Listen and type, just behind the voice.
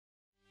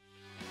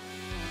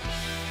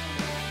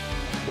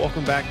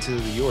Welcome back to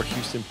the Your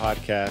Houston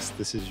podcast.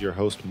 This is your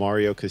host,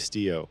 Mario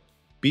Castillo.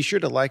 Be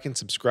sure to like and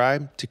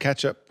subscribe to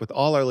catch up with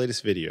all our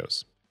latest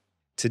videos.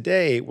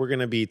 Today, we're going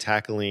to be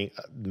tackling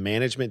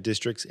management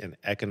districts and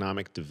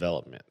economic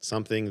development,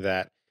 something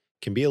that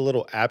can be a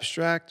little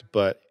abstract,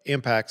 but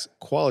impacts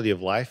quality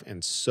of life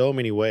in so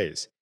many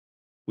ways.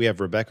 We have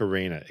Rebecca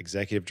Reyna,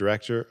 Executive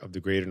Director of the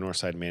Greater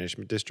Northside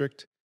Management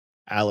District,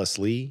 Alice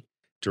Lee,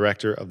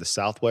 Director of the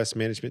Southwest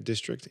Management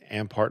District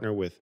and partner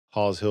with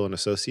Hawes Hill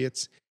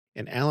Associates,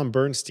 and Alan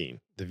Bernstein,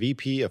 the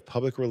VP of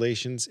Public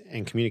Relations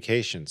and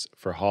Communications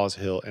for Hawes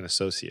Hill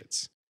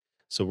Associates.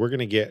 So we're going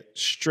to get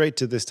straight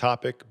to this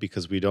topic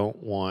because we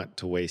don't want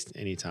to waste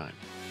any time.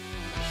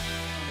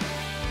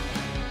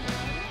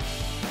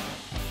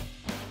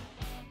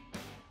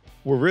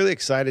 We're really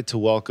excited to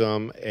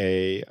welcome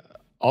a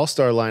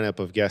all-star lineup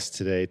of guests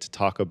today to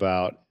talk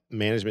about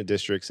management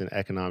districts and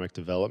economic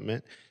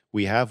development.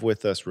 We have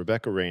with us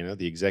Rebecca Reyna,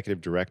 the Executive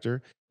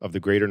Director of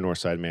the Greater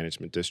Northside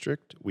Management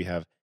District. We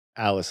have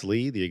Alice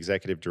Lee, the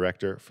Executive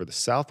Director for the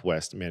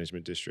Southwest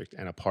Management District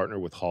and a partner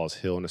with Hawes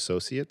Hill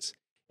Associates.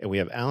 And we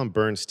have Alan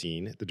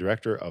Bernstein, the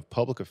Director of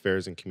Public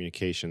Affairs and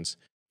Communications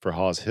for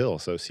Hawes Hill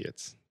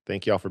Associates.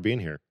 Thank you all for being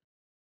here.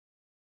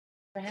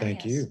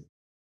 Thank you.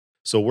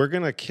 So we're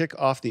going to kick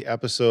off the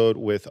episode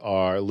with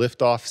our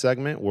liftoff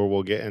segment where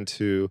we'll get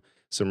into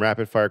some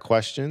rapid fire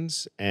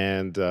questions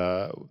and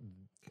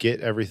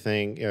get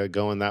everything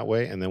going that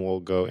way. And then we'll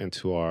go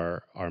into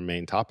our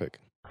main topic.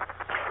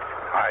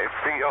 I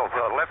feel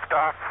the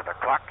liftoff. The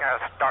clock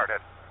has started.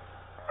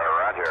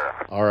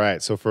 Roger. All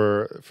right. So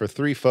for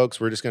three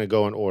folks, we're just going to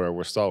go in order.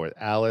 We'll start with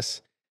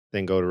Alice,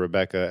 then go to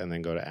Rebecca, and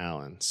then go to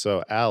Alan.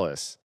 So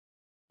Alice,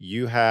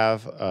 you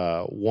have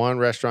one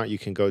restaurant you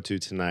can go to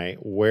tonight.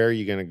 Where are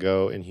you going to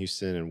go in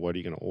Houston, and what are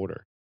you going to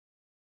order?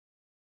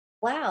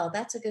 Wow,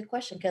 that's a good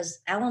question because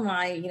Alan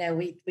and I,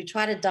 we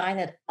try to dine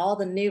at all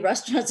the new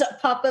restaurants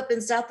that pop up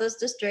in Southwest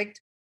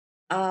District.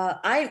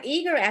 I'm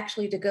eager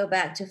actually to go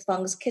back to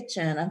Fung's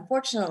Kitchen.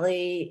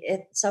 Unfortunately,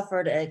 it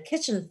suffered a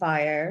kitchen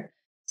fire,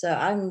 so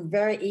I'm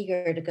very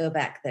eager to go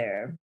back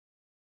there.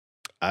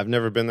 I've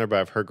never been there, but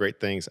I've heard great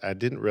things. I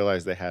didn't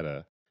realize they had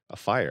a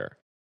fire.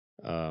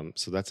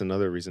 So that's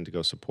another reason to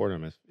go support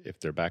them if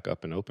they're back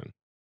up and open.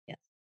 Yes.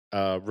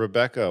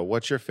 Rebecca,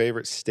 what's your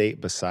favorite state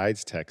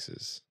besides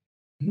Texas?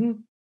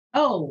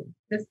 Oh,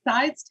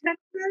 besides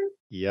Texas?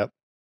 Yep.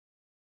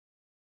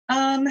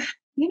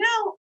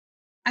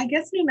 I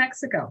guess New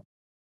Mexico.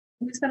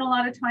 We spent a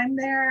lot of time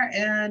there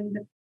and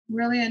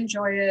really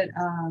enjoy it.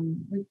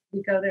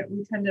 We go there.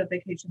 We tend to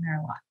vacation there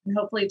a lot, and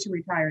hopefully to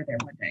retire there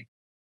one day.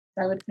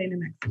 So I would say New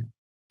Mexico.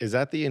 Is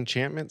that the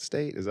Enchantment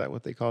State? Is that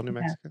what they call New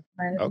Mexico?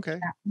 Okay.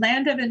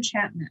 Land of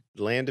Enchantment.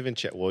 Land of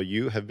Enchantment. Well,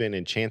 you have been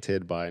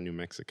enchanted by New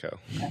Mexico.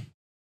 Yeah.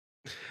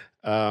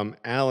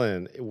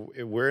 Alan,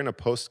 we're in a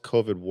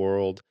post-COVID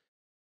world.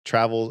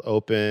 Travel's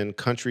open.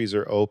 Countries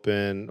are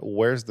open.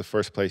 Where's the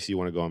first place you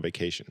want to go on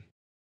vacation?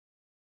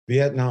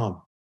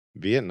 Vietnam.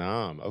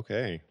 Vietnam.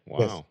 Okay.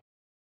 Wow.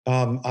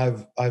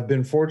 Yes. I've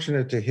been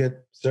fortunate to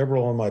hit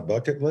several on my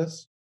bucket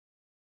list,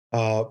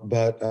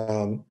 but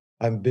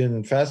I've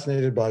been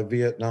fascinated by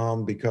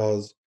Vietnam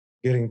because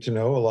getting to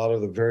know a lot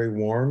of the very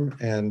warm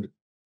and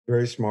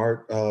very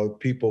smart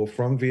people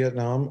from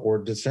Vietnam or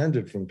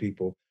descended from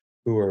people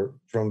who are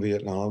from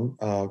Vietnam.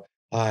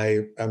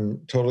 I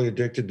am totally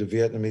addicted to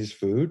Vietnamese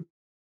food,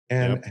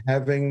 and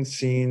having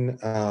seen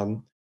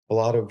a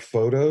lot of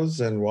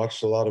photos and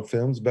watched a lot of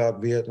films about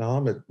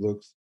Vietnam, it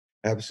looks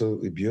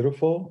absolutely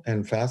beautiful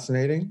and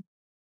fascinating.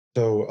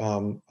 So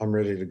I'm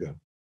ready to go.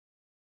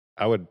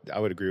 I would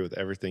agree with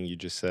everything you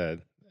just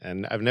said.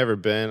 And I've never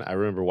been. I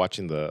remember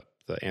watching the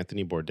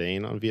Anthony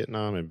Bourdain on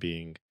Vietnam and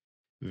being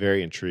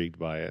very intrigued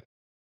by it.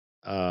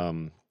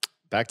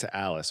 Back to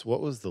Alice.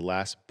 What was the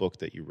last book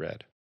that you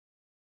read?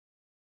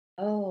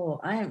 Oh,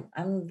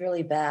 I'm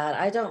really bad.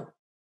 I don't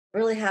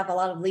really have a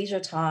lot of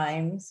leisure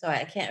time, so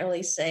I can't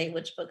really say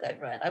which book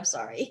I've read. I'm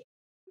sorry.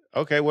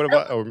 Okay, what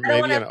about, or I don't maybe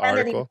want an to offend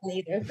article?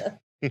 anyone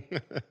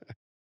either.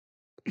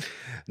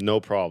 No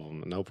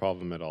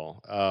problem at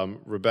all.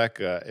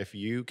 Rebecca, if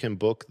you can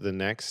book the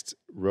next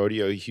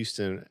Rodeo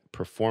Houston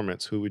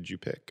performance, who would you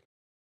pick?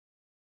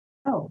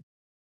 Oh,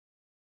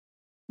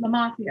 La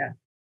Mafia.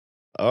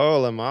 Oh,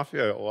 La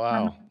Mafia. La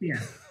Wow.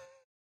 Mafia.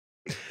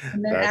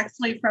 And they're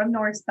actually from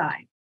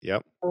Northside.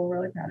 Yep. So we're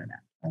really proud of that.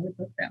 I would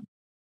book them.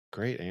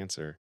 Great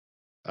answer.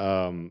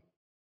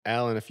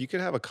 Alan, if you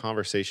could have a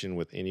conversation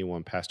with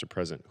anyone, past or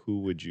present, who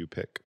would you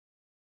pick?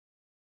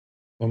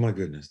 Oh my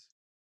goodness.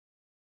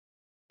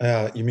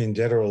 You mean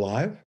dead or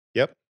alive?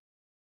 Yep.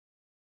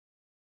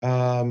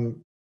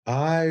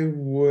 I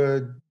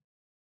would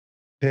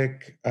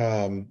pick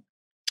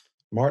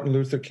Martin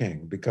Luther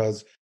King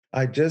because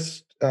I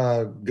just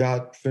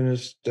got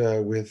finished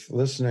with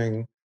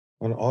listening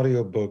on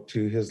audiobook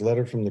to his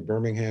letter from the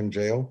Birmingham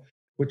jail,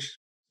 which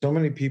so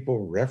many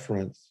people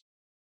reference,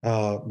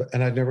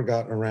 and I'd never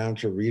gotten around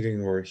to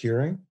reading or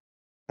hearing.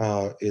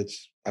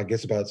 It's, I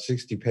guess, about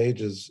 60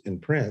 pages in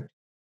print,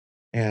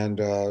 and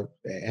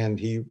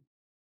he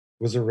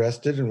was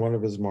arrested in one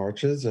of his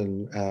marches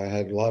and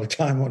had a lot of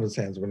time on his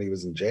hands when he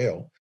was in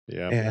jail.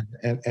 Yeah.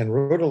 And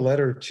wrote a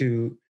letter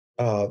to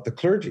the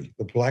clergy,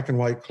 the black and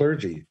white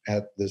clergy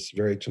at this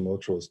very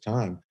tumultuous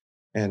time,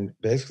 and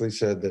basically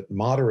said that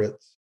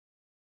moderates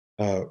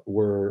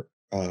were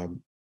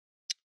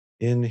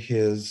in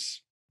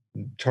his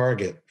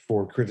target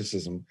for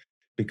criticism,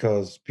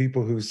 because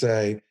people who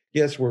say,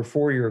 yes, we're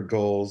for your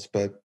goals,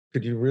 but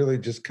could you really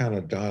just kind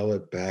of dial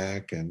it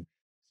back and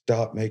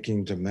stop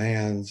making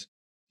demands?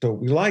 So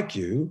we like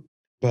you,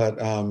 but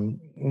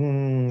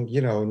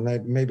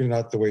maybe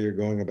not the way you're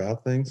going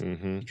about things.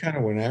 Hmm. He kind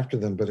of went after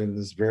them, but in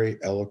this very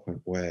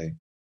eloquent way.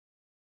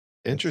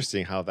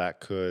 Interesting how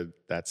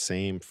that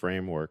same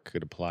framework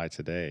could apply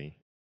today.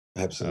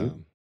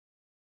 Absolutely.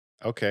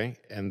 Okay.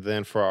 And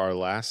then for our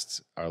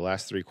last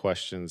three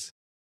questions,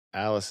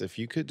 Alice, if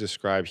you could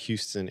describe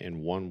Houston in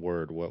one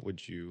word, what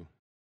would you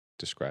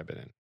describe it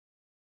in?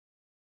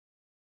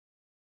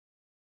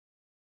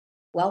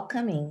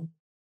 Welcoming.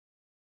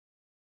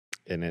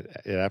 And it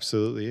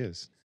absolutely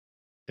is.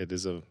 It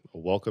is a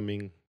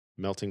welcoming,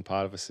 melting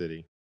pot of a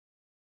city.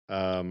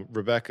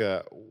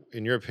 Rebecca,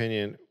 in your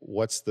opinion,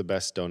 what's the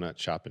best donut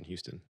shop in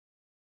Houston?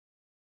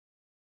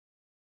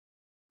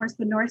 Of course,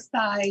 the North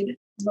Side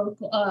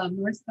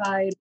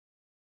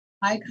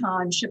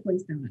icon,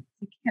 Shipley's Donuts.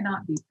 You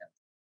cannot beat those.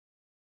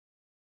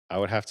 I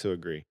would have to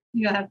agree.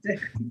 You have to.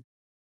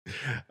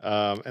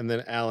 And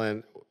then,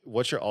 Alan,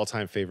 what's your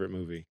all-time favorite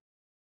movie?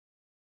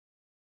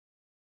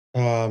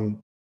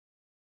 Um,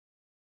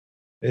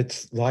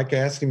 it's like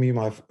asking me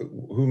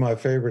who my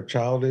favorite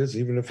child is,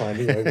 even if I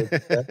knew I would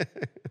get that.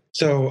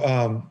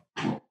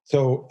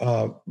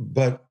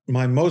 But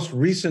my most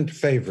recent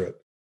favorite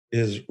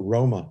is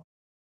Roma,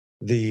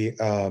 the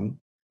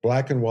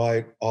black and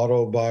white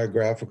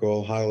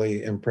autobiographical,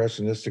 highly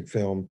impressionistic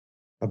film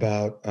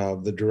about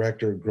the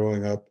director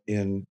growing up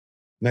in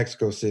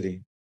Mexico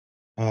City.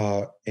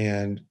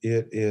 And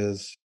it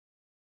is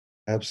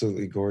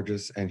absolutely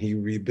gorgeous. And he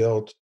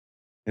rebuilt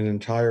an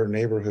entire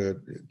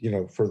neighborhood,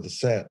 for the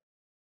set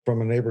from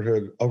a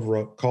neighborhood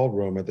called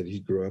Roma that he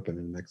grew up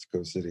in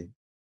Mexico City.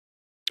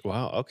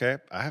 Wow. Okay.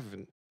 I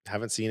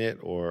haven't seen it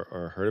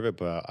or heard of it,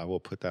 but I will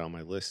put that on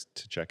my list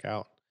to check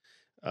out.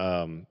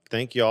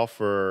 Thank you all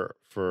for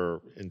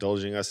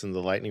indulging us in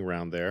the lightning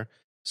round there.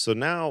 So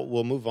now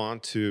we'll move on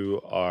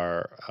to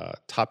our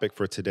topic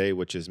for today,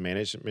 which is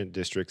management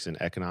districts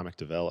and economic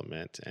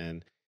development.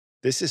 And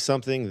this is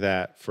something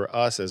that for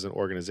us as an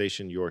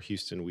organization, Your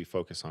Houston, we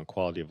focus on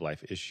quality of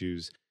life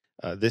issues.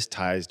 This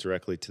ties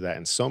directly to that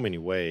in so many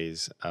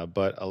ways,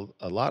 but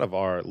a lot of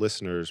our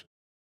listeners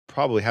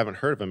probably haven't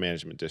heard of a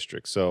management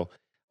district. So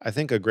I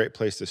think a great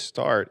place to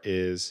start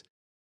is,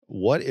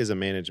 what is a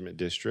management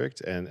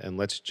district? And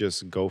let's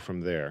just go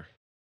from there.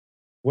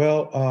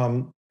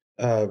 Well,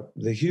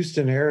 the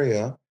Houston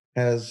area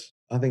has,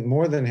 I think,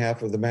 more than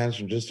half of the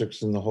management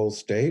districts in the whole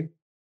state.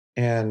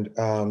 And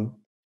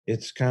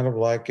it's kind of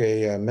like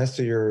a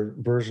messier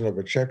version of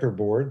a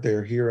checkerboard.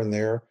 They're here and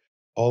there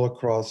all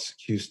across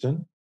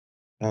Houston.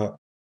 Uh,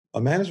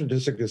 a management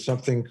district is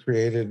something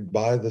created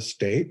by the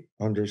state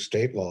under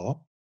state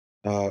law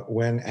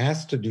when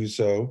asked to do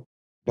so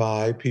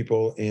by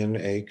people in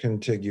a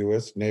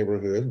contiguous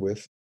neighborhood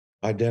with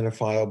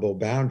identifiable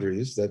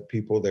boundaries that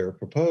people there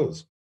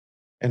propose.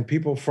 And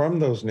people from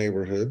those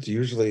neighborhoods,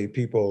 usually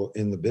people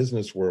in the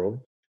business world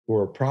who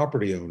are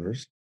property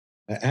owners,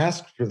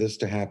 ask for this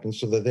to happen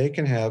so that they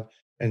can have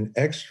an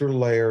extra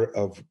layer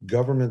of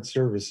government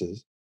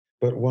services,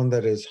 but one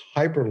that is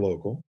hyper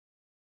local,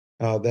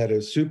 that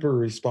is super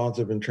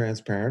responsive and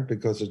transparent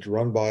because it's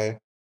run by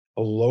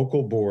a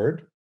local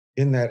board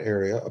in that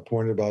area,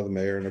 appointed by the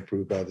mayor and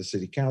approved by the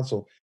city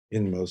council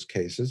in most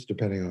cases,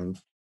 depending on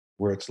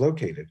where it's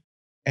located.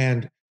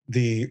 And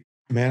the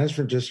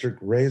management district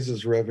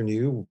raises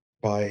revenue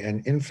by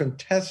an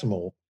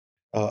infinitesimal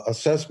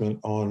assessment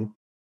on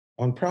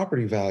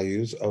property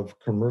values of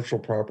commercial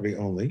property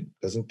only,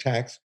 doesn't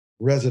tax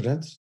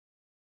residents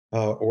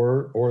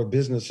or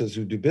businesses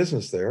who do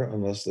business there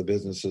unless the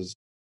businesses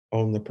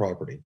own the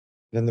property.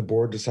 Then the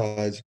board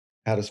decides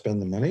how to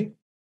spend the money.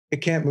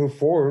 It can't move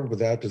forward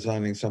without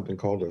designing something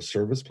called a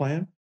service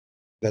plan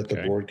that the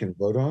Okay. board can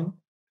vote on,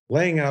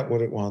 laying out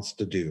what it wants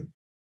to do.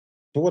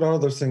 So what are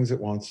those things it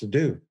wants to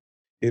do?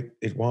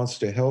 It wants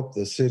to help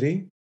the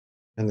city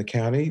and the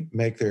county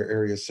make their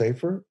areas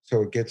safer,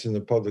 so it gets into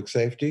public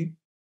safety,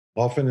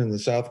 often in the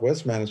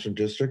Southwest Management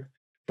District,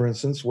 for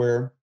instance,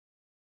 where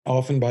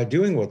often by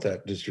doing what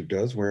that district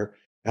does, where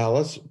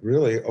Alice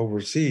really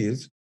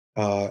oversees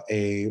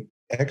a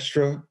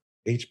extra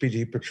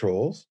HPD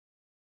patrols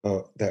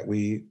that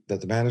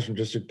the management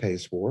district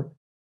pays for,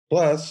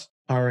 plus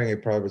hiring a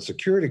private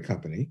security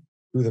company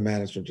who the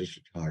management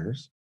district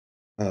hires,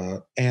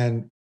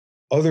 and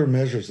other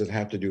measures that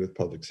have to do with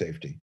public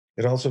safety.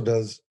 It also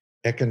does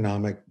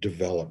economic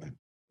development.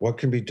 What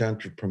can be done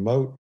to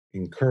promote,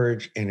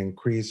 encourage, and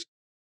increase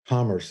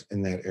commerce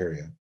in that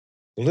area?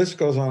 The list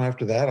goes on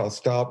after that. I'll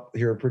stop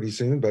here pretty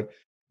soon, but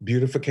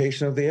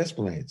beautification of the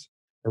Esplanades,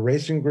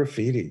 erasing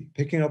graffiti,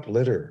 picking up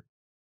litter,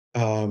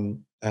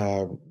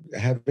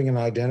 having an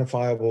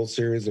identifiable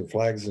series of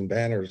flags and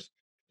banners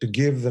to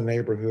give the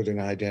neighborhood an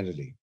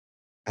identity,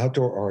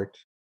 outdoor art,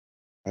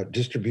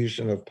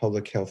 distribution of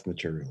public health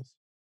materials.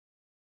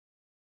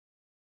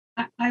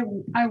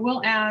 I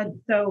will add,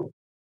 so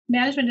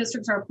management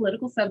districts are a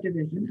political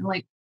subdivision. And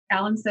like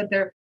Alan said,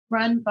 they're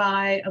run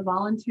by a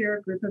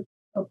volunteer group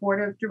of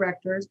board of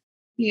directors.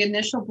 The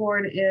initial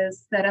board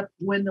is set up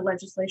when the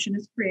legislation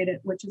is created,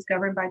 which is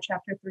governed by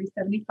Chapter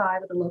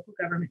 375 of the Local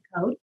Government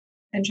Code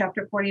and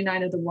Chapter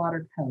 49 of the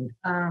Water Code.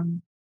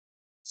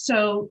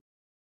 So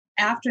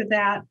after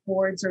that,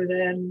 boards are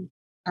then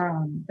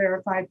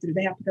verified through,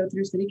 they have to go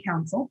through City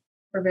Council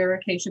for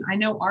verification. I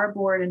know our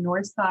board in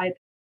Northside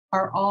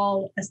are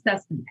all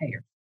assessment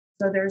payers.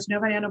 So there's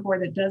nobody on a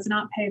board that does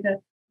not pay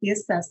the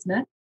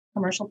assessment.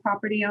 Commercial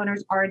property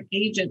owners are an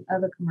agent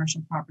of a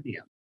commercial property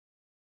owner.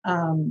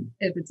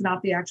 If it's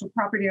not the actual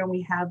property owner,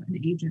 we have an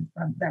agent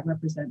that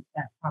represents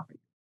that property.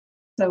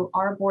 So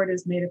our board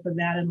is made up of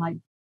that. And like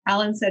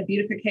Alan said,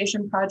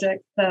 beautification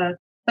project, the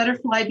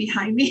butterfly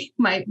behind me,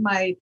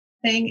 my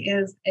thing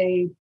is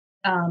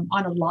on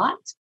a lot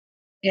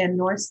in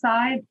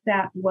Northside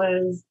that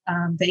was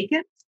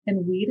vacant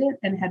and weeded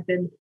and had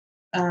been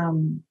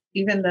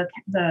even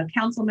the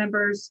council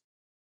members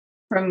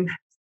from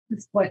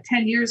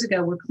 10 years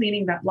ago were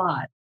cleaning that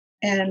lot.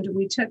 And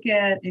we took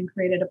it and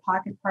created a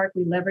pocket park.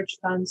 We leveraged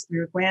funds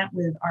through a grant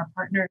with our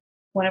partner,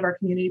 one of our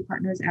community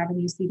partners,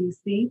 Avenue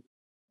CDC.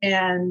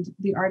 And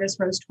the artist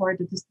Rose Torre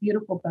did this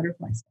beautiful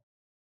butterfly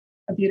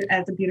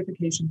as a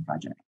beautification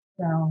project.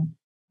 So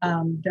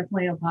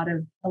definitely a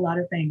lot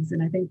of things.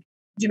 And I think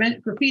you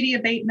mentioned graffiti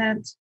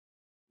abatement,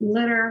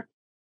 litter.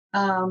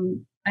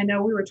 I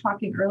know we were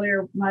talking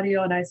earlier,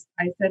 Mario, and I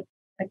said,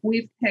 like,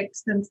 we've picked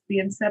since the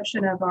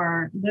inception of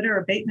our litter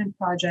abatement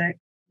project,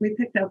 we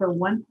picked over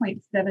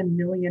 1.7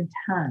 million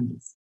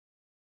tons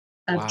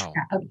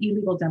of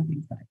illegal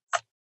dumping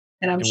sites.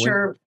 And I'm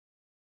sure.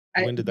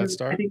 When did that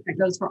start? I think that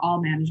goes for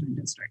all management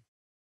districts.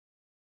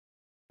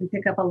 We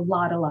pick up a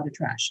lot of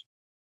trash.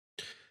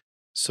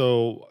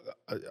 So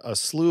a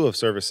slew of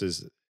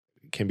services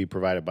can be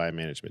provided by a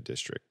management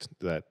district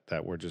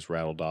that were just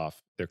rattled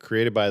off. They're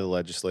created by the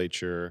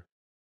legislature.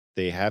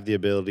 They have the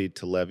ability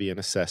to levy an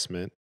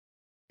assessment,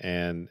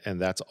 and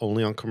that's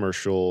only on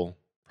commercial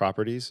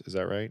properties. Is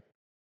that right?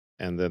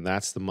 And then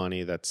that's the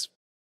money that's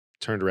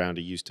turned around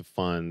to use to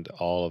fund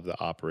all of the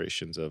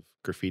operations of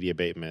graffiti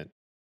abatement,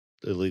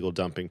 illegal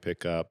dumping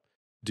pickup.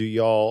 Do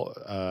y'all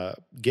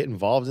get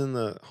involved in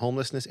the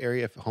homelessness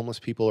area if homeless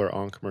people are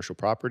on commercial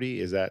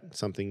property? Is that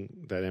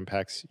something that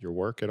impacts your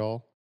work at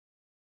all?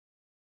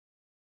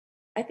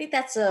 I think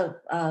that's a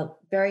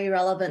very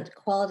relevant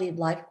quality of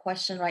life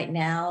question right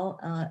now.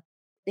 I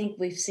think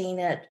we've seen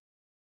it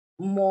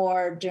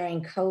more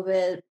during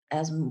COVID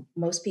as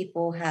most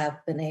people have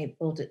been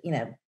able to,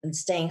 been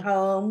staying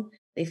home,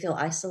 they feel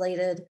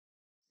isolated.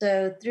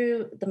 So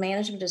through the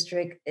management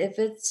district, if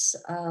it's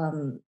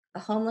a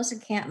homeless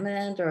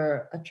encampment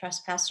or a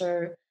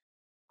trespasser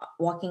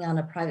walking on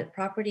a private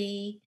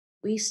property,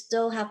 we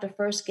still have to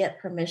first get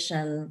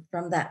permission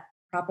from that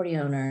property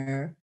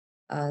owner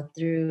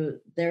through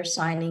their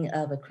signing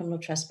of a criminal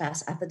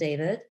trespass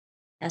affidavit.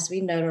 Has to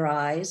be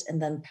notarized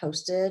and then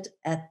posted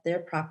at their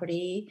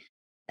property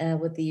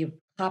with the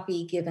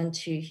copy given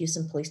to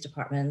Houston Police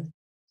Department,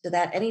 so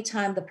that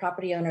anytime the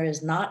property owner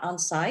is not on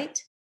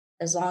site,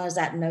 as long as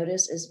that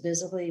notice is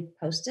visibly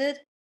posted,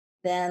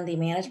 then the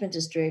management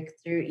district,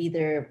 through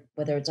either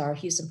whether it's our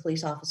Houston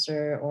police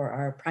officer or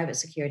our private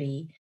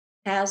security,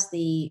 has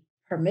the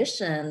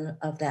permission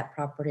of that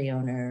property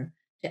owner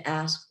to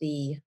ask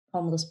the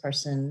homeless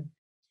person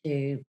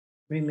to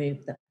remove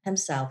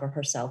himself or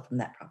herself from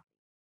that property.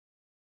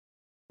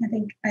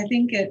 I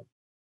think it,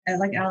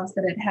 like Alan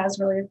said, it has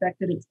really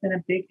affected. It's been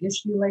a big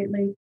issue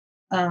lately.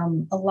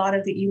 A lot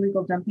of the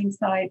illegal dumping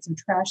sites and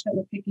trash that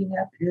we're picking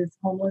up is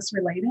homeless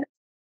related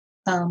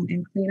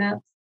and cleanups.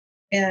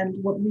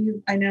 And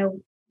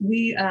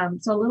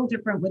so a little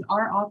different with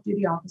our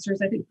off-duty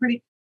officers. I think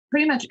pretty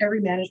much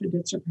every management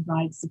district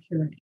provides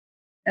security.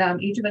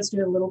 Each of us do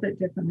it a little bit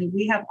differently.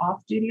 We have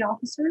off-duty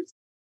officers.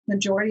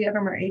 Majority of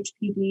them are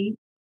HPD.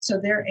 So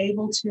they're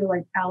able to,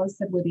 like Alice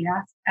said, with the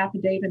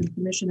affidavit and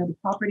permission of the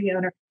property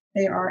owner,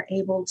 they are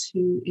able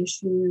to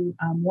issue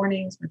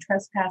warnings for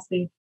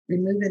trespassing,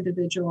 remove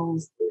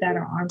individuals that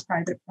are on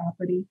private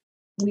property.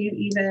 We've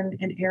even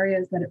in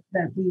areas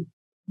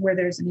where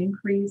there's an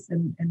increase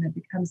and that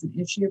becomes an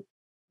issue,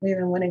 we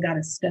even went and got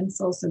a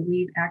stencil. So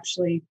we've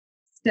actually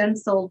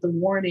stenciled the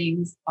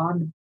warnings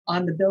on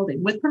the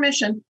building with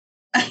permission,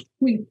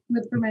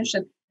 with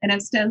permission, and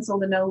have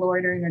stenciled the no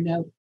loitering or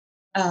no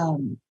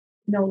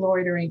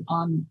loitering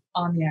on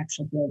the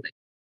actual building.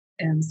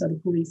 And so the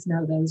police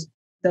know those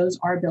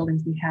are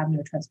buildings we have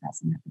no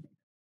trespassing affidavit.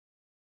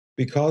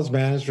 Because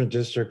management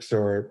districts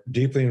are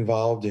deeply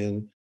involved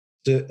in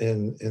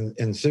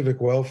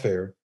civic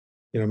welfare,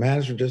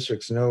 management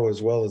districts know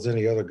as well as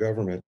any other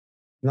government,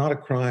 not a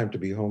crime to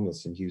be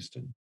homeless in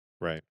Houston.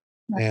 Right.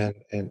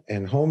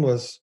 And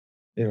homeless,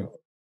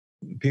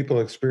 people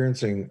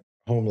experiencing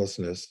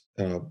homelessness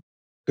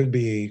could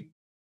be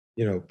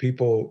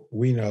people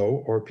we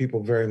know or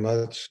people very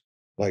much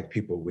like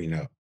people we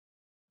know.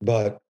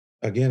 But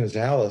again, as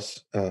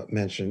Alice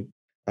mentioned,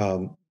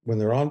 when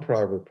they're on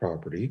private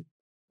property,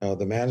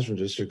 the management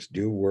districts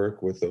do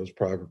work with those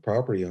private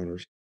property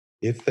owners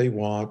if they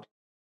want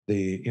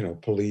the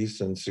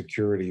police and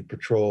security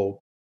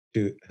patrol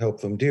to help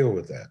them deal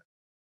with that.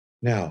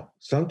 Now,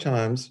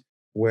 sometimes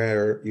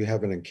where you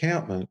have an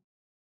encampment,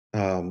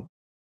 um,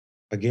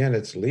 again,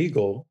 it's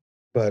legal,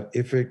 but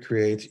if it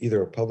creates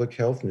either a public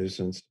health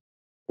nuisance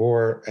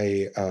or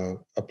a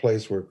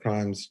place where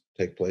crimes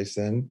take place,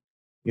 then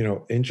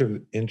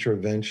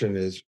intervention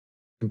is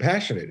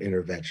compassionate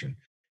intervention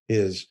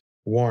is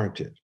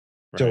warranted.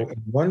 So, Right. in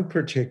one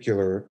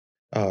particular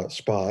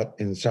spot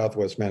in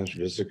Southwest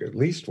Management District, at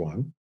least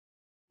one,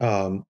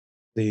 um,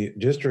 the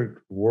district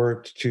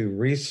worked to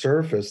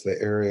resurface the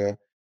area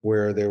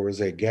where there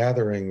was a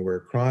gathering where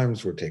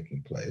crimes were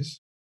taking place,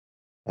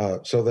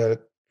 so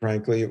that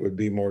frankly it would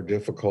be more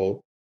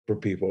difficult for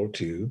people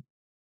to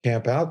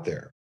camp out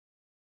there.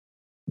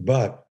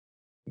 But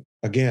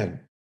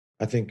again,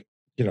 I think,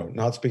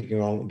 not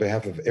speaking on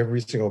behalf of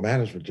every single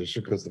management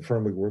district, because the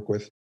firm we work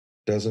with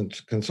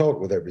doesn't consult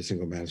with every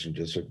single management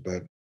district,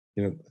 but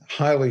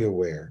highly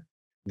aware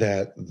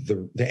that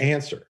the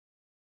answer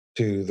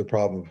to the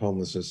problem of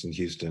homelessness in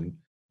Houston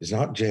is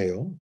not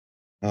jail.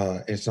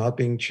 It's not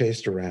being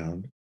chased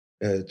around.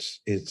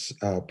 It's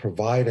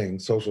providing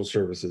social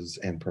services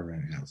and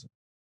permanent housing.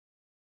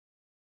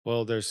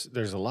 Well, there's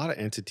a lot of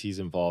entities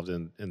involved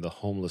in the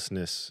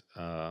homelessness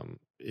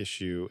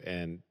issue,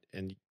 and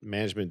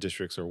management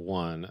districts are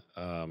one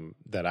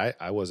that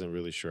I wasn't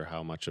really sure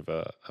how much of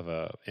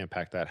a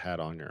impact that had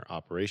on your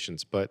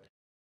operations, but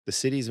the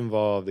city's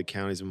involved, the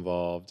county's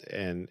involved,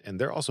 and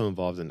they're also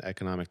involved in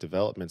economic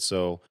development.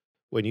 So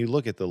when you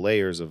look at the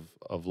layers of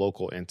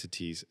local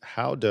entities,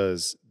 how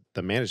does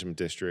the management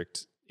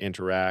district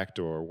interact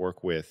or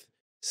work with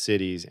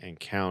cities and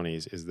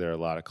counties? Is there a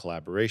lot of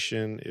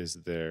collaboration? Is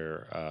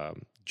there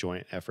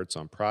joint efforts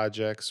on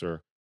projects,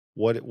 or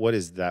what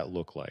does that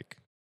look like?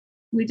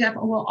 We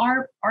definitely, well,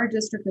 our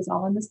district is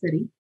all in the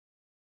city.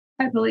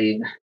 I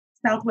believe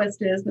Southwest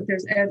is, but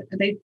there's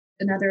they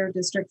and other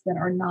districts that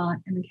are not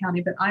in the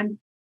county. But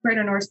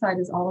Greater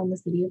Northside is all in the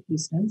city of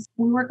Houston.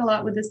 We work a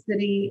lot with the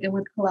city and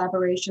with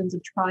collaborations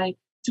of trying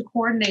to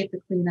coordinate the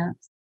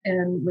cleanups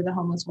and with the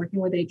homeless, working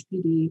with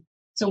HPD.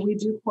 So we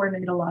do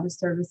coordinate a lot of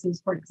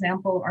services. For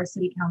example, our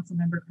city council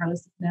member, Carla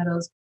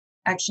Cisneros,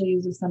 actually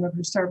uses some of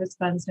her service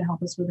funds to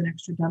help us with an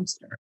extra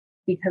dumpster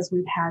because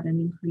we've had an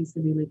increase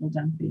of illegal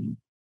dumping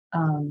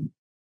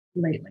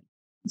lately.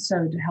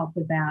 So to help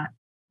with that,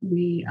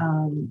 we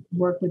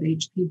work with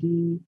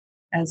HPD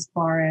as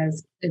far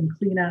as in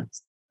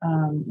cleanups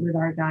with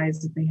our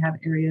guys if they have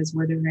areas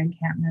where there are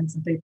encampments,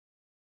 if they,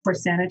 for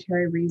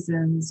sanitary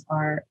reasons,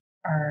 are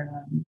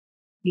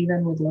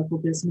even with local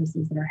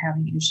businesses that are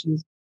having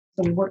issues.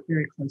 So we work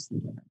very closely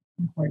with them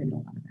and coordinate a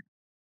lot of that.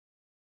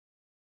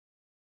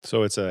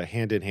 So it's a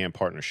hand in hand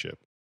partnership.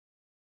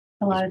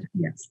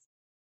 Yes.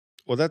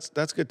 Well,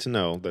 that's good to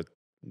know that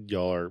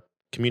y'all are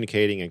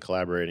communicating and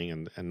collaborating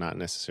and not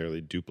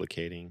necessarily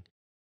duplicating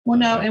Well,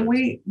 no, and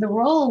efforts. the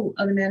role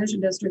of the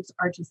management districts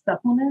are to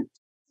supplement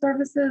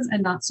services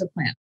and not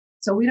supplant.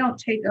 So we don't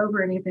take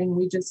over anything.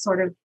 We just sort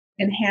of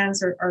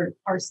enhance or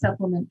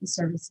supplement the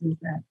services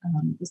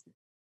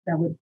that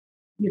would,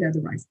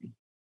 the rise be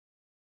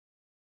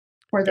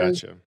for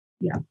those. Gotcha.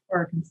 Yeah.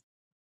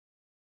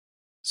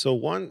 So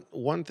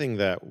one thing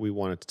that we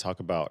wanted to talk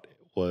about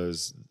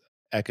was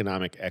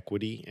economic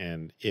equity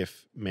and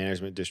if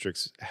management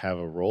districts have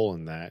a role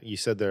in that. You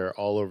said they're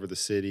all over the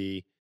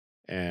city,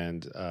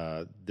 and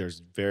there's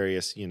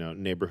various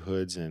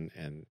neighborhoods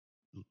and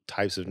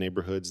types of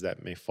neighborhoods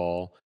that may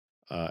fall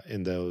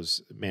in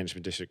those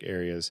management district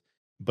areas.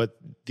 But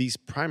these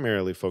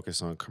primarily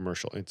focus on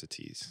commercial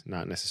entities,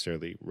 not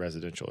necessarily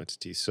residential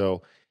entities.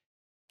 So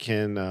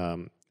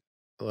can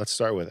let's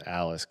start with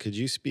Alice. Could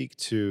you speak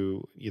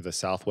to the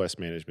Southwest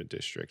Management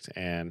District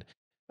and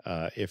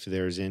if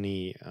there's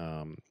any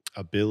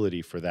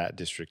ability for that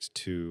district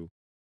to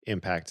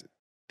impact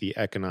the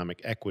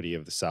economic equity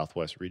of the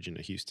Southwest region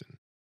of Houston?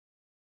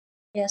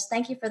 Yes,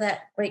 thank you for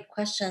that great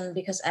question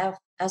because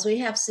as we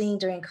have seen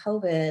during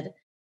COVID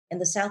in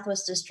the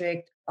Southwest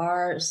District,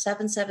 our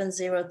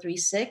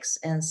 77036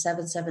 and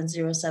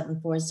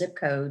 77074 zip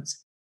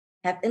codes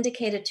have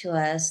indicated to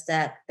us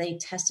that they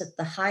tested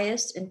the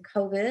highest in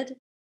COVID,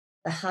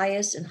 the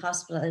highest in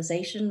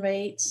hospitalization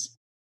rates.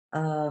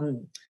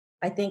 Um,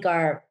 I think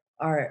our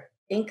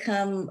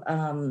income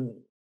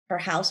per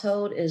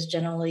household is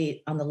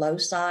generally on the low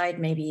side.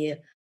 Maybe a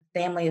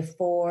family of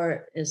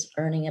four is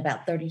earning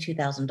about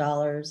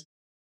 $32,000,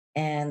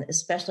 and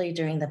especially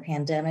during the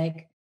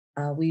pandemic,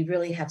 we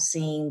really have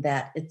seen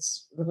that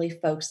it's really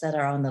folks that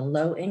are on the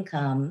low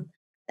income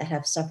that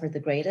have suffered the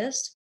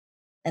greatest.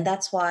 And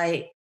that's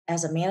why,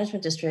 as a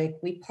management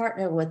district, we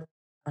partner with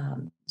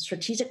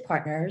strategic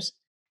partners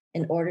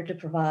in order to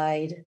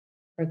provide,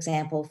 for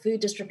example, food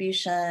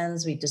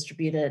distributions. We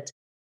distributed,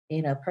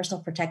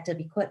 personal protective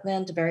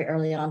equipment very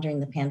early on during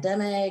the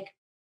pandemic.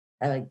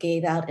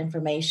 gave out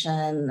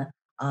information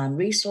on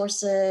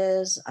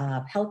resources,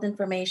 health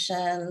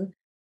information.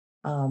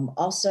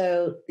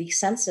 Also, the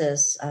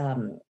census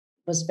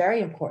was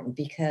very important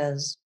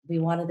because we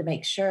wanted to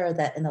make sure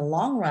that in the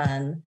long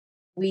run,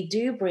 we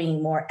do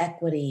bring more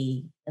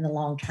equity in the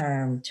long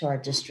term to our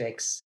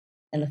districts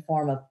in the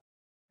form of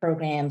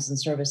programs and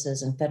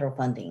services and federal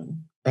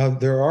funding.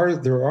 There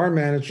are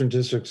management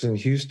districts in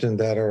Houston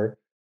that are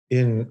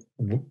in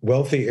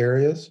wealthy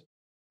areas.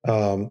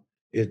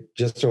 It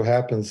just so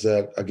happens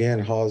that again,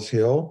 Hawes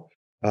Hill,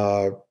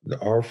 uh,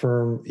 our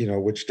firm,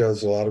 which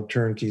does a lot of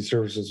turnkey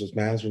services with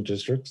management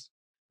districts,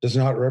 does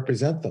not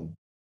represent them.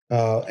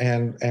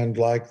 And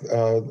like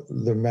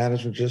the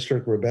management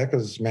district,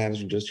 Rebecca's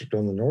management district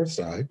on the north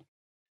side,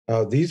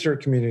 these are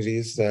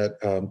communities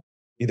that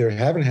either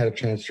haven't had a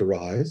chance to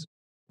rise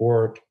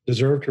or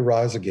deserve to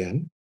rise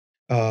again,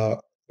 uh,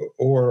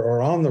 or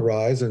are on the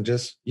rise and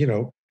just,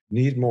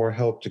 need more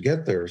help to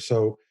get there.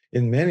 So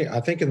I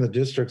think in the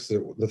districts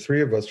that the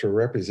three of us are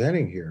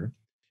representing here,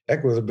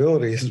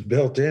 equitability is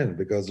built in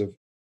because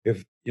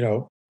if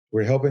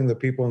we're helping the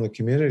people in the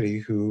community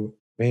who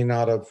may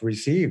not have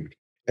received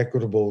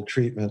equitable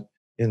treatment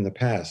in the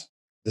past.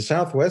 The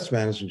Southwest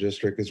Management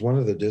District is one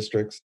of the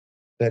districts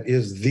that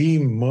is the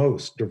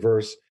most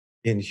diverse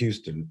in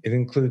Houston. It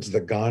includes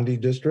the Gandhi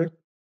District,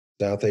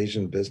 South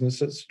Asian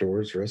businesses,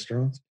 stores,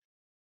 restaurants,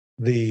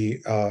 the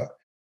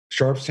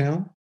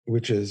Sharpstown,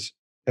 which is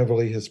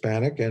heavily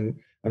Hispanic, and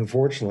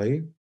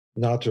unfortunately,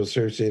 not to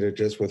associate it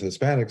just with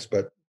Hispanics,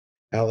 but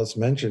Alice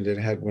mentioned it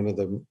had one of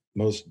the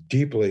most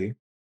deeply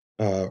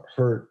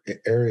hurt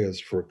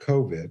areas for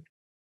COVID,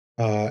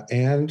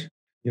 and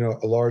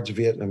a large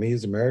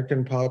Vietnamese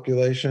American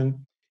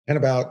population, and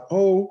about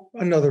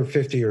another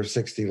 50 or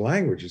 60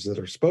 languages that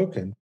are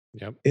spoken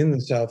Yep. in the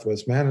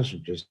Southwest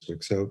Management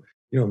District. So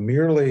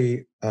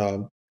merely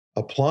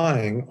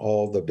applying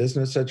all the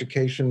business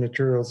education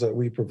materials that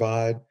we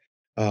provide,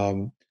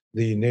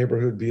 the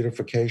neighborhood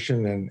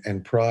beautification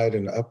and pride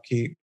and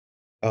upkeep.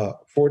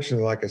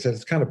 Fortunately, like I said,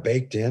 it's kind of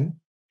baked in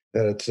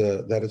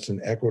that it's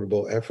an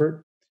equitable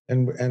effort,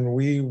 and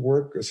we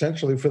work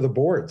essentially for the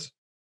boards,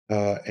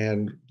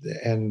 and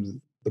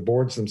the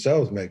boards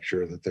themselves make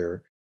sure that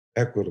they're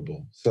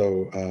equitable.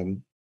 So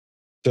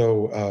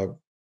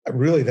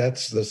really,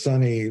 that's the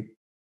sunny,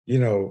 you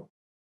know,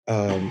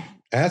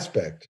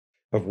 aspect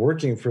of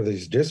working for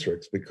these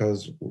districts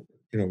because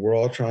we're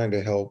all trying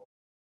to help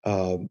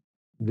um,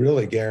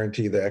 really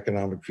guarantee the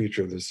economic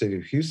future of the city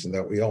of Houston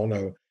that we all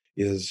know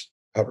is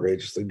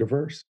outrageously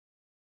diverse.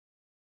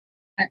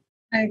 I,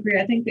 I agree.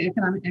 I think the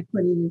economic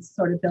equity is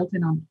sort of built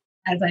in on,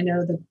 as I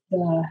know,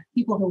 the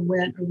people who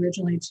went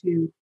originally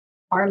to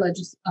our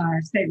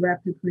state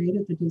rep who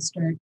created the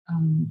district,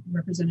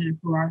 Representative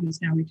Farrar,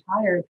 who's now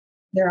retired.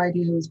 Their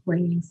idea was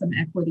bringing some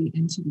equity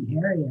into the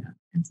area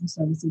and some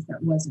services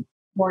that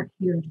weren't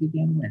here to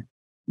begin with.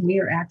 We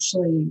are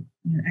actually,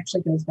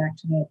 actually goes back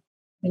to the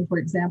thing. For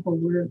example,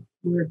 we're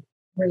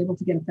able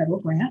to get a federal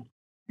grant,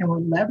 and we're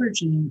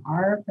leveraging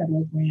our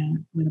federal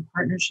grant with a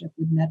partnership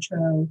with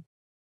Metro,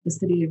 the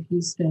City of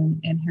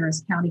Houston, and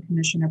Harris County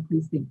Commissioner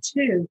Precinct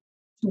 2,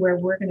 to where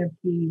we're going to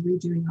be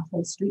redoing a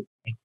whole street.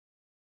 The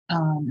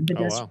Oh,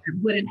 district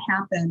wow. wouldn't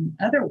happen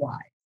otherwise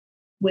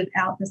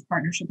without this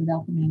partnership,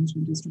 without the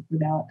management district,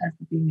 without us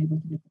being able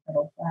to get the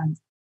federal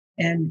funds.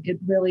 And it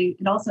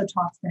also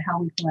talks to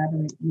how we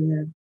collaborate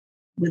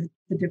with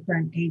the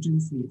different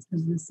agencies,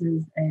 because this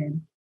is a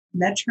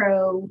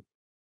Metro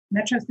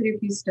City of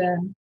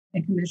Houston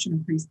and Commissioner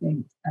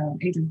Precinct,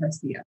 Agent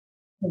Garcia,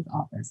 his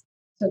office.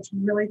 So it's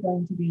really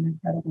going to be an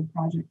incredible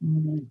project, and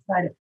we're really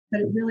excited.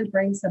 But it really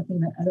brings something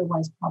that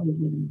otherwise probably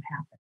wouldn't have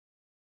happened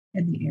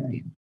in the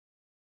area.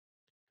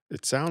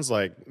 It sounds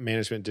like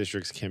management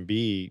districts can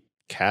be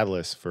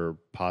catalysts for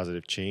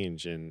positive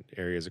change in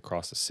areas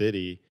across the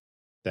city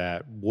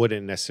that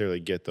wouldn't necessarily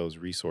get those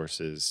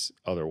resources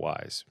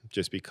otherwise,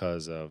 just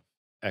because of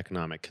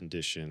economic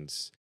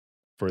conditions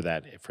for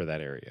that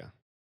area.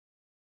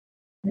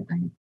 I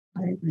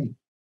agree.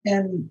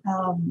 And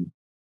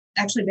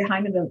actually,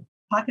 behind the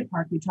pocket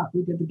park we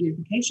did the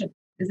beautification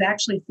is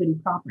actually city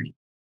property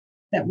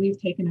that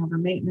we've taken over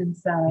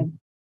maintenance of.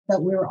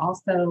 But we're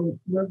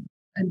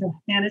in the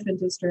management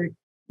district.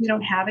 We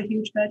don't have a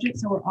huge budget,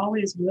 so we're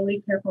always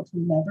really careful to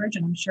leverage.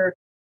 And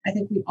I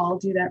think we all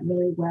do that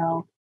really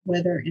well,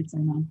 whether it's our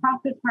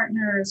nonprofit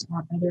partners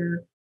or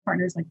other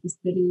partners like the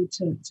city,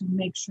 to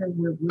make sure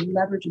we're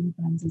leveraging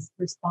funds as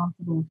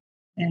responsible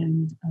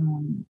and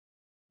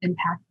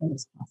impactful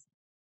as possible.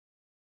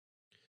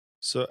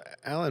 So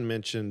Alan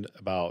mentioned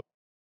about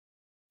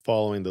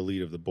following the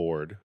lead of the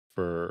board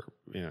for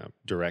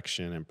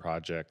direction and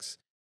projects.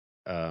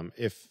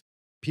 If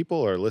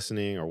people are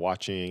listening or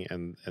watching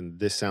and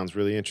this sounds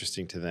really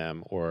interesting to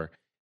them, or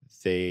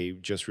they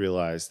just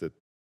realize that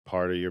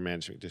part of your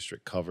management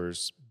district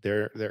covers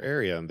their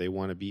area and they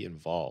want to be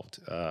involved,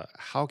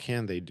 how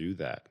can they do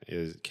that?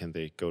 Can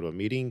they go to a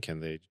meeting? Can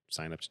they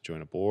sign up to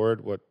join a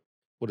board? What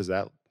is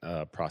that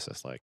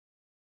process like?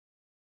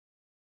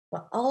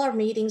 Well, all our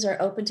meetings are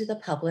open to the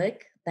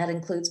public. That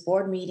includes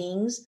board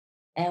meetings.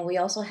 And we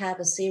also have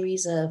a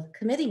series of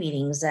committee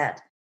meetings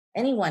that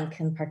anyone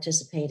can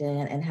participate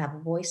in and have a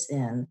voice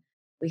in.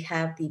 We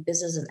have the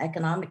Business and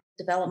Economic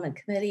Development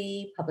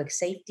Committee, Public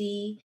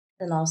Safety,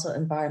 and also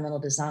Environmental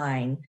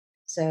Design.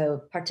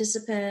 So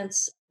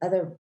participants,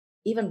 other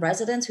even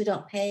residents who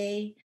don't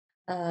pay,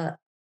 uh,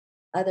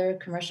 other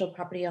commercial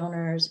property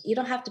owners, you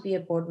don't have to be a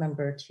board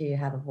member to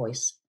have a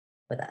voice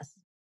with us.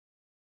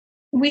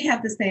 We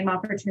have the same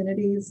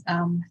opportunities.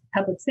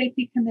 Public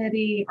Safety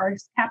Committee, our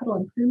Capital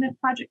Improvement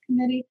Project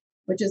Committee,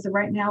 which is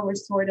right now we're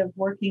sort of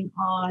working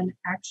on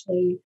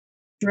actually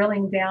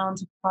drilling down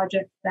to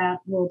projects that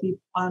will be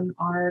on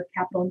our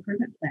capital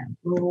improvement plan.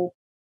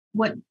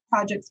 What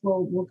projects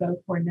we'll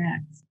go for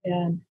next,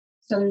 and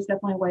so there's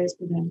definitely ways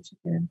for them to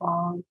get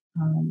involved.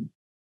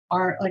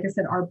 Like I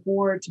said, our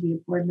board, to be a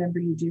board member,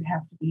 you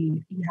have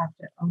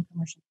to own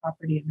commercial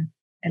property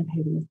and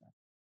pay the assessment.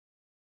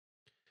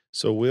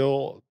 So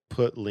we'll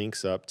put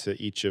links up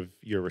to each of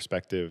your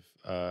respective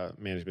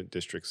management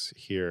districts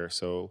here.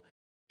 So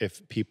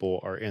if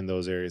people are in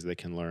those areas, they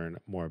can learn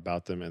more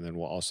about them. And then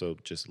we'll also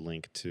just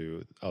link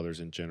to others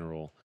in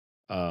general.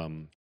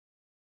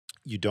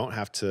 You don't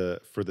have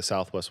to, for the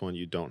Southwest one,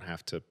 you don't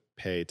have to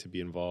pay to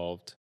be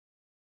involved.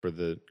 For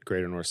the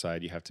Greater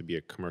Northside, you have to be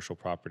a commercial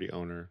property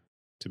owner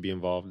to be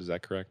involved. Is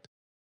that correct?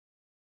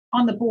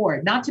 On the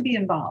board, not to be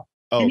involved.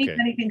 Oh, okay.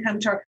 Anybody can come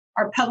to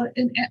our public,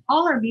 and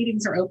all our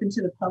meetings are open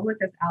to the public,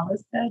 as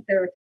Alice said.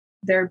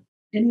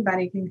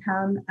 Anybody can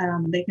come.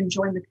 They can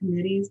join the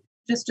committees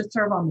just to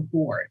serve on the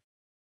board.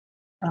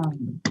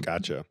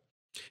 Gotcha.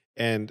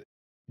 And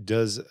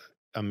does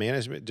a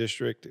management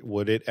district,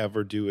 would it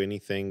ever do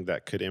anything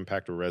that could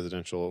impact a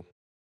residential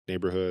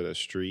neighborhood, a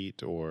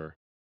street, or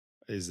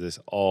is this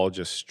all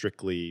just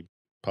strictly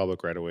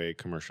public right-of-way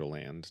commercial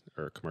land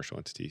or commercial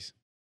entities?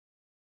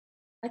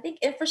 I think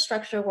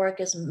infrastructure work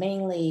is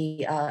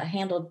mainly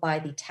handled by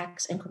the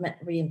tax increment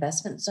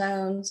reinvestment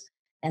zones,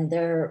 and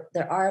there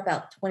are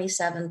about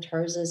 27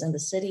 TERSs in the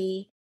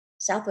city.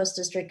 Southwest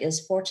District is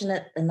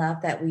fortunate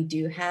enough that we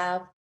do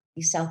have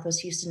the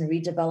Southwest Houston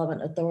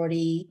Redevelopment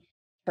Authority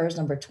TERS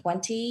number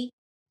 20.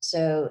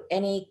 So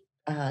any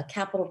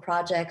capital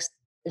projects,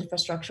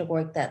 infrastructure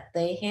work that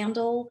they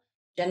handle,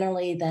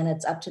 generally then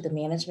it's up to the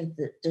management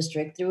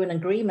district through an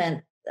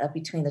agreement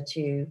between the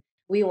two.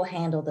 We will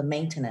handle the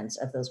maintenance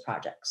of those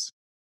projects.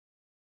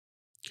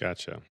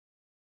 Gotcha.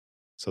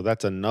 So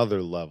that's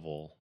another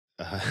level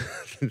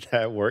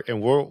that work,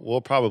 and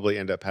we'll probably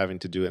end up having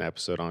to do an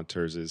episode on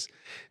TERSs,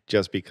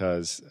 just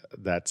because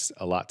that's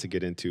a lot to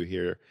get into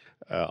here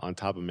on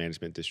top of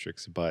management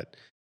districts, but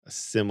a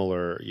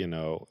similar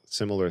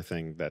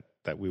thing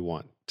that we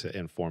want to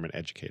inform and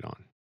educate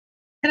on.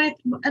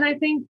 And I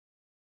think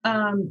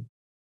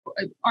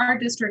our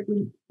district,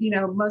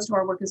 most of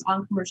our work is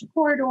on commercial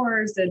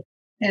corridors,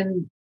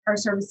 and our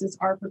services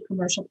are for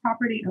commercial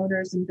property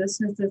owners and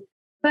businesses.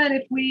 But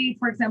if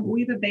for example,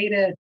 we've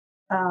abated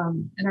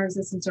in our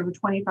existence over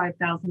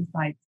 25,000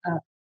 sites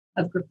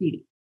of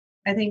graffiti.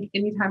 I think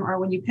anytime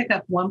when you pick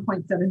up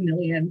 1.7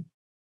 million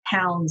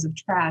pounds of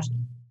trash,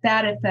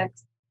 that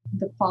affects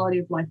the quality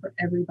of life for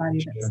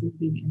everybody that's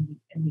living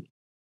in the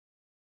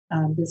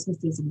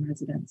businesses and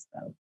residents,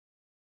 though.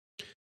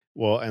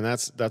 Well, and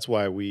that's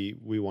why we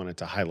wanted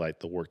to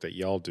highlight the work that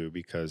y'all do,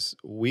 because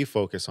we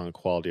focus on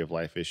quality of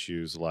life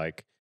issues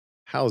like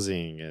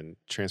housing and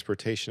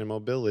transportation and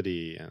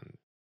mobility and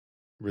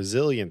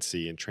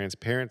resiliency and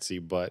transparency,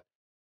 but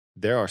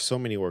there are so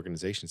many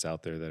organizations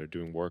out there that are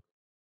doing work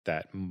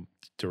that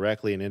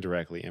directly and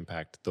indirectly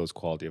impact those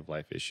quality of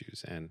life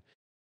issues. And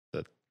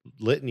the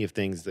litany of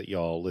things that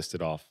y'all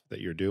listed off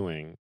that you're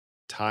doing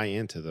tie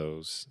into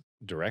those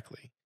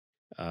directly.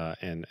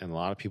 And a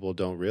lot of people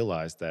don't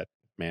realize that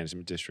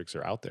management districts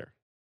are out there.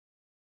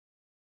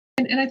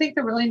 And I think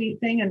the really neat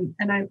thing,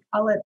 and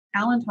I'll let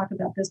Alan talk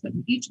about this, but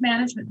each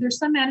management, there's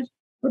some management,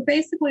 we're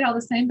basically all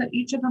the same, but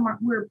each of them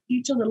we're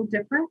each a little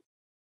different.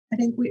 I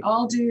think we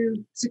all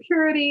do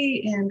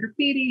security and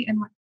graffiti,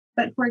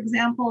 but for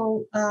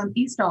example,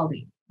 East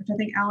Aldie, which I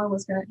think Alan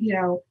was going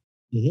to,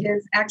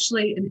 is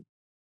actually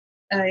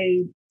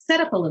a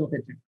setup a little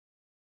bit different,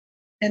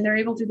 and they're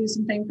able to do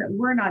some things that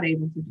we're not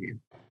able to do,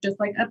 just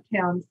like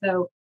Uptown.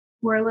 So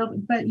we're a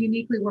little, but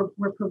uniquely,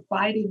 we're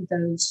providing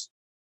those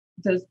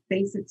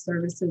basic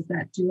services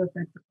that do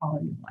affect the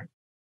quality of life.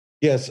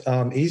 Yes,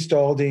 East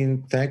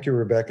Aldine, thank you,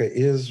 Rebecca,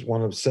 is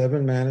one of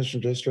 7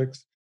 management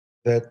districts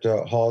that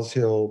Hawes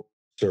Hill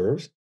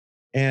serves.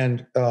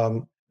 And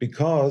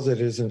because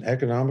it is an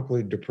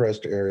economically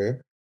depressed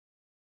area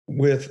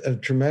with a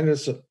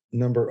tremendous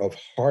number of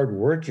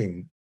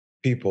hardworking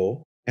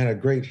people and a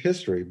great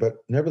history, but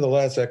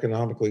nevertheless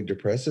economically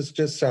depressed, it's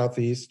just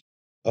southeast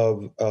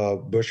of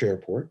Bush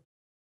Airport.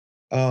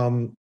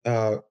 Because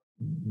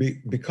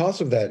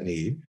of that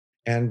need,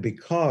 and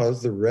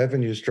because the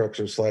revenue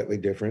structure is slightly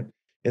different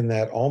in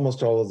that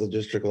almost all of the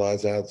district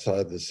lies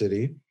outside the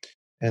city,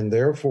 and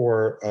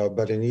therefore,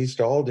 but in East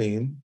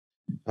Aldine,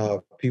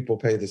 people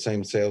pay the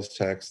same sales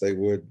tax they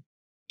would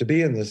to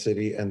be in the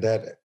city, and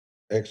that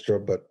extra,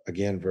 but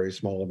again, very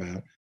small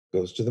amount,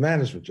 goes to the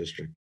management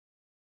district.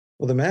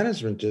 Well, the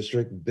management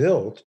district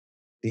built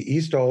the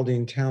East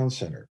Aldine Town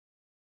Center,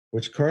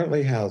 which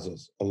currently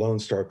houses a Lone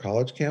Star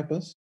College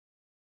campus,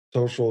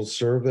 social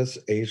service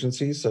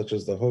agencies such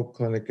as the Hope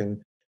Clinic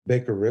in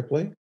Baker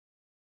Ripley,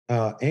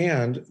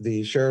 and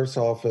the sheriff's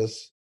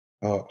office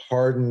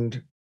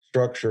hardened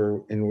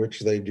structure in which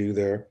they do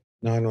their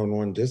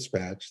 911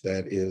 dispatch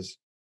that is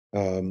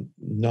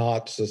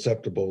not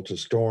susceptible to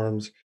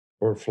storms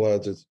or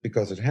floods. It's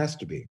because it has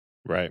to be.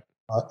 Right.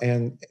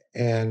 And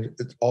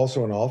it's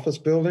also an office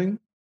building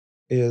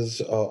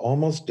is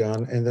almost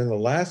done. And then the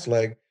last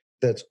leg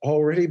that's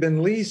already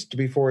been leased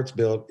before it's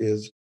built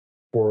is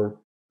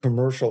for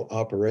commercial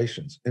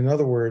operations. In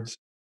other words,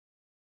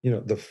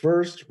 the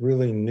first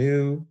really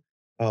new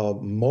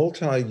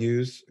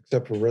multi-use,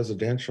 except for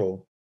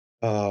residential,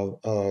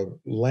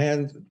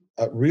 land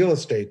real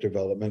estate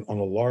development on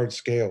a large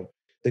scale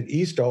that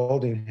East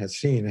Aldine has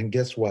seen. And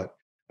guess what?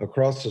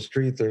 Across the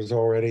street, there's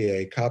already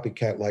a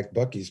copycat like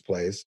Bucky's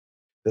Place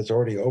that's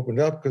already opened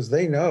up because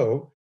they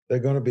know they're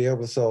going to be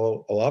able to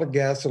sell a lot of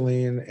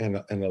gasoline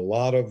and a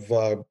lot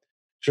of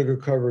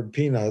sugar-covered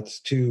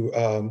peanuts to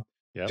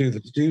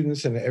the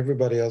students and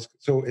everybody else.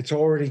 So it's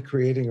already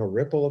creating a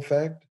ripple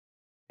effect.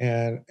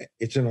 And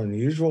it's an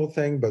unusual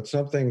thing, but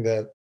something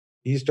that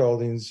East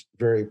Aldine's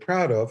very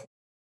proud of.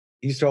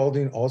 East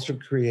Aldine also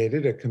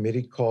created a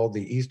committee called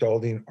the East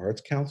Aldine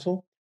Arts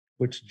Council,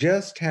 which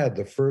just had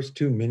the first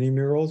two mini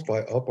murals by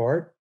Up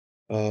Art.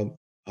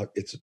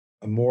 It's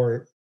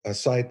a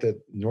site that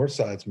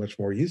Northside's much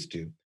more used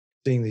to,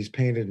 seeing these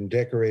painted and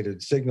decorated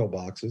signal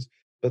boxes.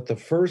 But the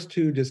first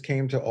two just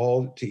came to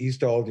East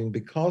Aldine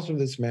because of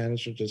this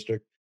management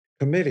district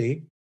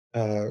committee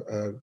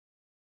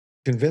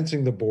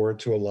convincing the board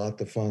to allot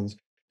the funds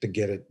to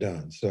get it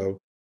done. So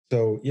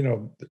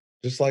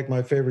just like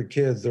my favorite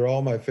kids, they're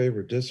all my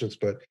favorite districts,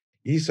 but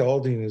East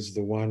Aldine is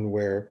the one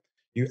where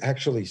you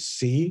actually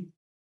see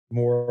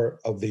more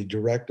of the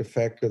direct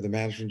effect of the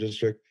management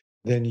district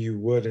than you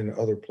would in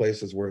other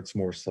places where it's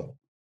more subtle.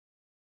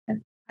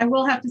 And I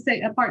will have to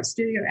say, Up Art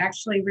Studio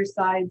actually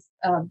resides,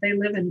 they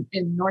live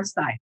in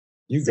Northside.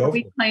 So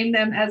we claim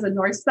them as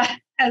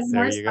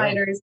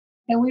Northsiders.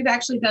 And we've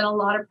actually done a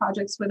lot of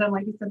projects with them,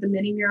 like you said, the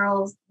mini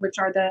murals, which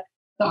are the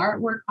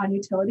artwork on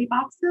utility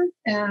boxes.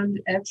 And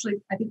actually,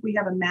 I think we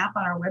have a map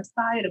on our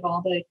website of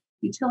all the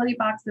utility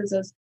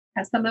boxes.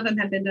 Some of them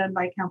have been done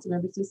by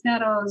Councilmember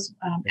Cisneros,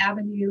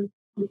 Avenue.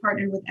 We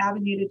partnered with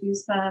Avenue to do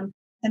some.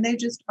 And they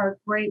just are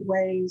great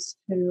ways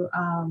to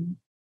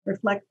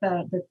reflect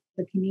the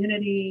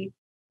community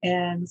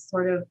and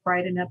sort of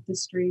brighten up the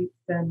streets.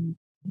 And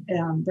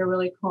they're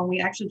really cool. And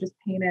we actually just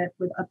painted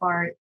with Up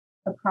Art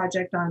a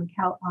project on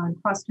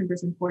Cross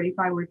Timbers in 45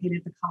 where we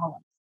painted the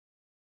columns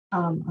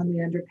on the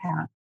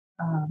underpass.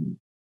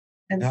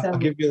 And now, so I'll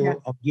give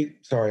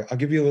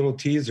you a little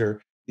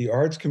teaser. The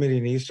Arts Committee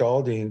in East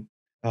Aldine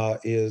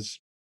is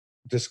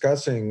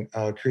discussing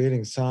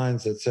creating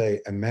signs that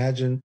say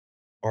 "Imagine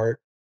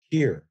Art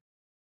Here,"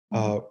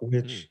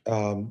 which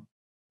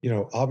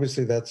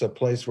obviously that's a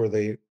place where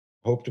they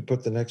hope to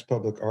put the next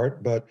public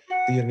art. But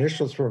the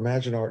initials for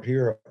Imagine Art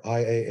Here are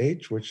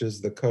IAH, which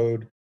is the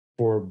code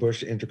for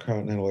Bush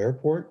Intercontinental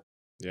Airport.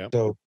 Yeah.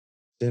 So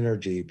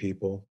synergy,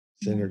 people,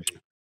 synergy.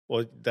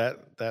 Well,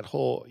 that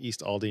whole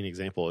East Aldine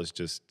example is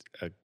just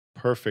a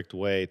perfect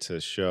way to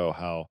show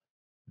how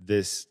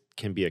this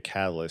can be a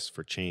catalyst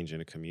for change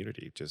in a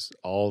community. Just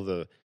all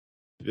the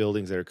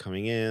buildings that are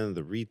coming in,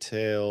 the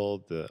retail,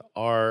 the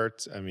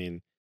art,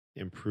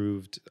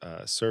 improved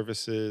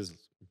services,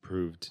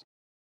 improved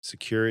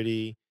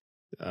security.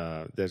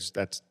 That's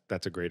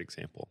a great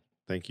example.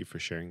 Thank you for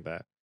sharing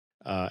that.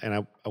 And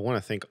I want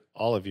to thank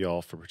all of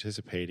y'all for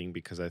participating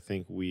because I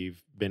think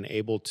we've been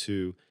able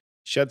to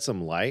shed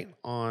some light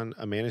on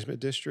a management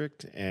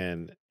district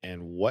and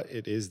what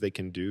it is they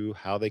can do,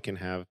 how they can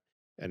have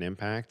an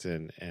impact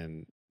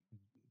and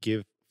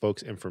give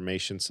folks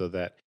information so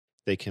that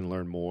they can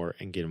learn more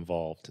and get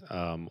involved.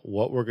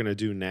 What we're going to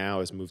do now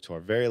is move to our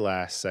very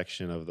last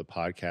section of the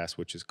podcast,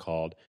 which is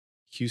called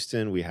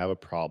Houston, We Have a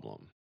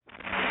Problem.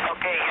 Okay,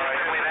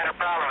 Houston, we've had a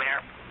problem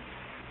here.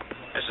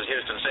 This is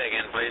Houston. Say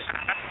again, please.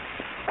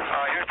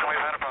 Houston, we've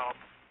had a problem.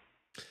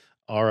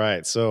 All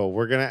right, so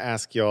we're going to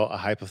ask y'all a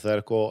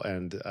hypothetical,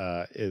 and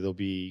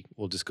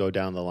we'll just go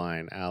down the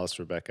line, Alice,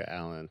 Rebecca,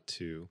 Alan,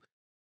 to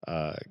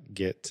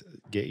get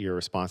your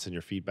response and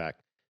your feedback.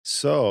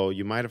 So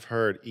you might have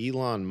heard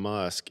Elon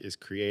Musk is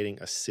creating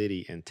a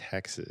city in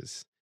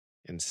Texas,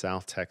 in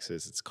South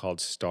Texas. It's called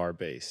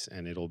Starbase,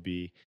 and it'll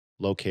be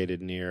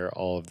located near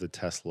all of the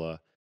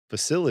Tesla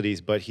facilities,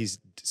 but he's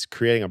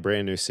creating a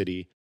brand new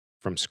city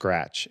from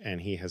scratch,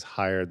 and he has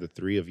hired the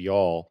three of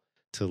y'all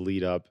to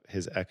lead up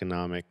his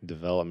economic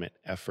development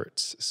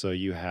efforts. So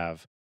you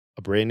have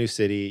a brand new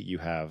city, you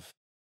have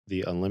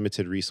the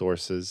unlimited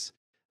resources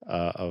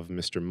of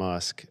Mr.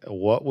 Musk.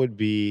 What would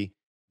be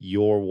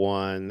your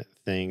one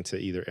thing to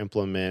either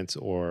implement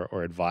or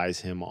advise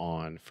him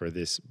on for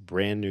this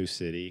brand new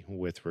city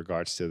with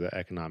regards to the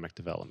economic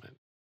development?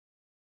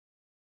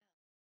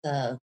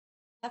 Tough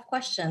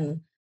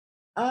question.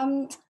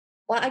 Well,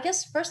 I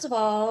guess first of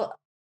all,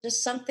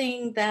 just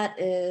something that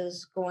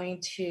is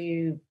going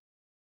to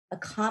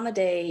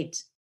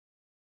accommodate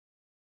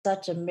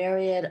such a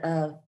myriad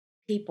of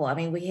people. I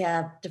mean, we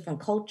have different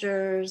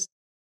cultures,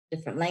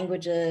 different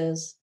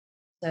languages.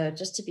 So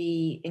just to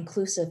be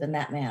inclusive in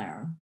that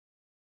manner.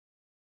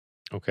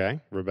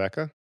 Okay,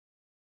 Rebecca?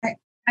 I,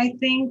 I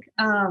think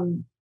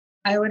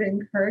I would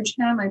encourage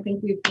him. I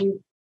think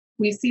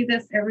we see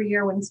this every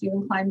year when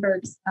Stephen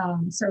Kleinberg's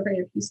survey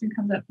of Houston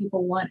comes up.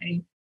 People want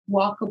a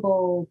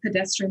walkable,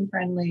 pedestrian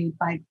friendly,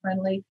 bike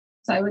friendly.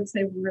 So I would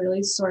say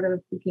really sort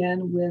of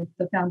begin with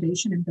the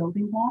foundation and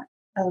building block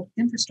of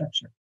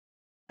infrastructure,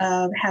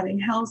 of having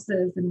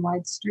houses and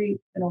wide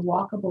streets and a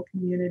walkable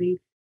community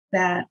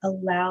that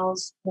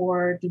allows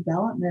for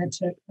development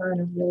to occur in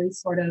a really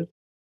sort of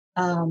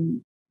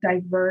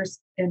diverse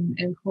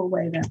and cool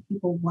way that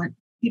people want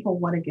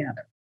to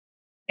gather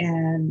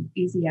and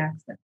easy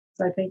access.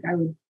 So I think I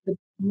would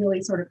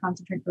really sort of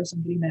concentrate first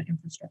on getting that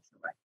infrastructure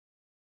right.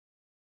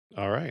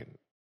 All right.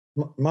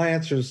 My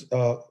answer is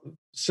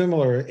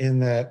similar in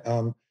that,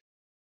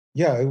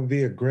 yeah, it would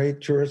be a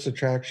great tourist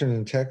attraction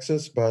in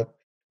Texas, but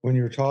when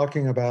you're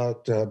talking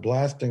about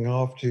blasting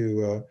off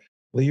to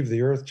leave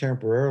the Earth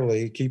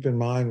temporarily, keep in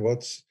mind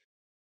what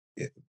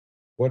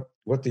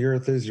the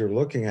Earth is you're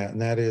looking at,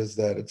 and that is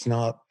that it's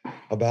not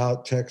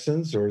about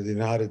Texans or the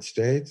United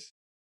States.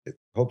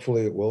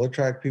 Hopefully, it will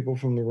attract people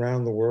from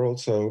around the world.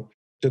 So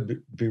to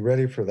be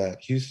ready for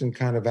that, Houston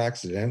kind of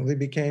accidentally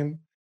became,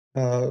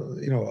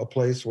 a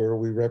place where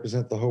we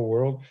represent the whole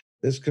world.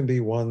 This can be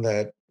one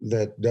that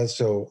does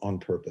so on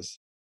purpose.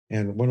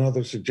 And one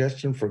other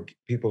suggestion for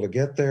people to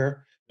get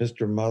there: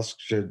 Mr. Musk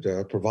should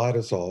provide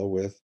us all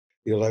with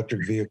the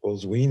electric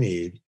vehicles we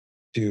need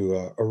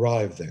to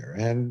arrive there,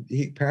 and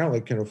he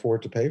apparently can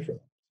afford to pay for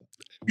them.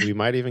 We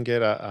might even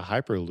get a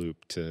hyperloop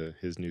to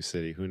his new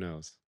city. Who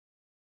knows?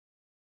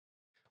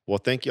 Well,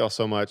 thank you all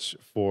so much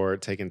for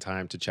taking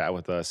time to chat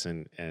with us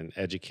and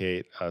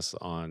educate us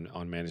on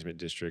management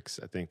districts.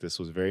 I think this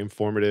was very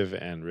informative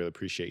and really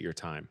appreciate your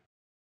time.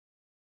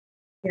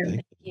 Yeah.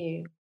 Thank Thank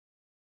you.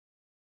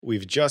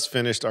 We've just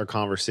finished our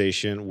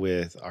conversation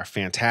with our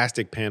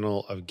fantastic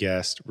panel of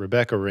guests,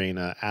 Rebecca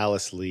Reyna,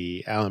 Alice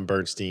Lee, Alan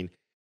Bernstein.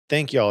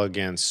 Thank you all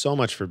again so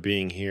much for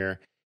being here.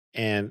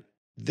 And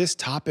this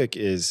topic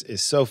is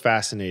so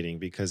fascinating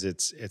because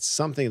it's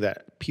something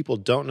that people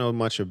don't know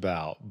much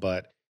about,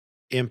 but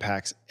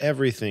impacts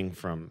everything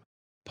from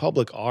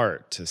public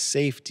art to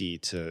safety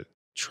to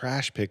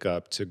trash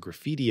pickup to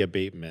graffiti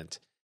abatement.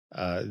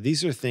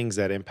 These are things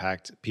that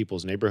impact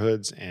people's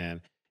neighborhoods and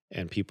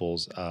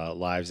people's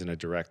lives in a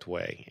direct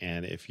way.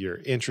 And if you're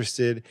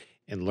interested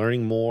in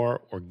learning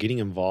more or getting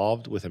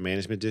involved with a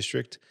management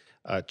district,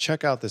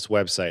 check out this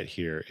website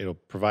here. It'll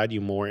provide you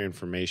more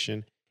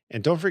information.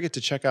 And don't forget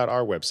to check out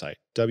our website,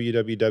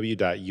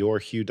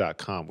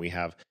 www.yourhue.com. We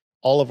have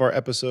all of our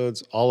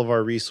episodes, all of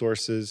our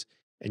resources,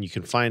 and you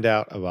can find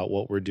out about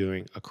what we're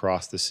doing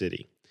across the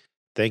city.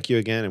 Thank you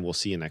again, and we'll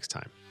see you next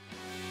time.